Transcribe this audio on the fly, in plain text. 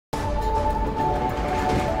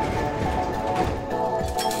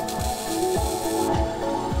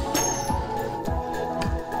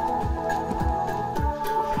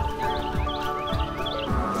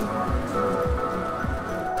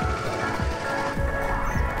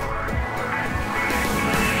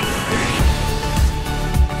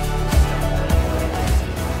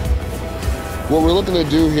What we're looking to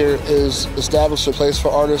do here is establish a place for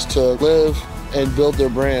artists to live and build their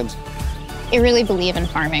brand. I really believe in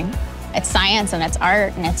farming. It's science and it's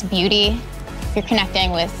art and it's beauty. You're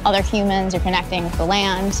connecting with other humans, you're connecting with the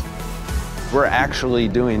land. We're actually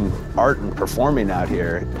doing art and performing out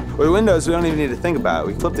here. With Windows, we don't even need to think about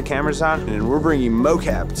it. We flip the cameras on and we're bringing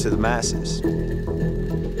mocap to the masses.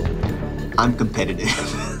 I'm competitive.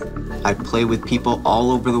 I play with people all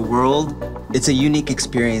over the world. It's a unique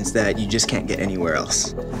experience that you just can't get anywhere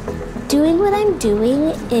else. Doing what I'm doing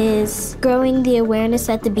is growing the awareness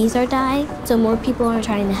that the bees are dying, so more people are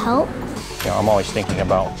trying to help. You know, I'm always thinking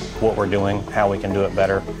about what we're doing, how we can do it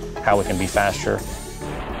better, how we can be faster.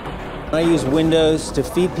 I use Windows to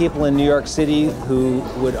feed people in New York City who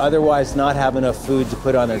would otherwise not have enough food to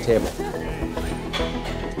put on their table.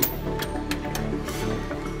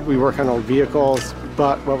 We work on old vehicles,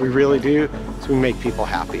 but what we really do is we make people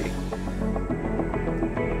happy.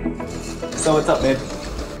 So what's up, babe?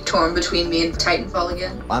 Torn between me and Titanfall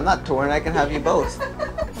again? I'm not torn, I can have you both.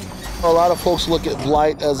 A lot of folks look at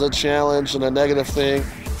blight as a challenge and a negative thing.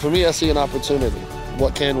 For me, I see an opportunity.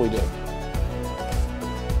 What can we do?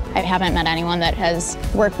 I haven't met anyone that has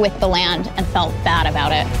worked with the land and felt bad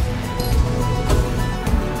about it.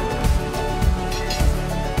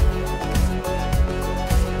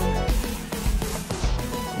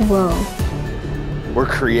 Whoa. We're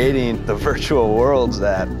creating the virtual worlds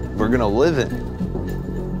that we're gonna live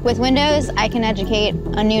in. With Windows, I can educate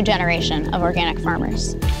a new generation of organic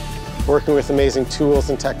farmers. Working with amazing tools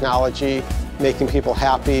and technology, making people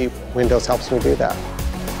happy, Windows helps me do that.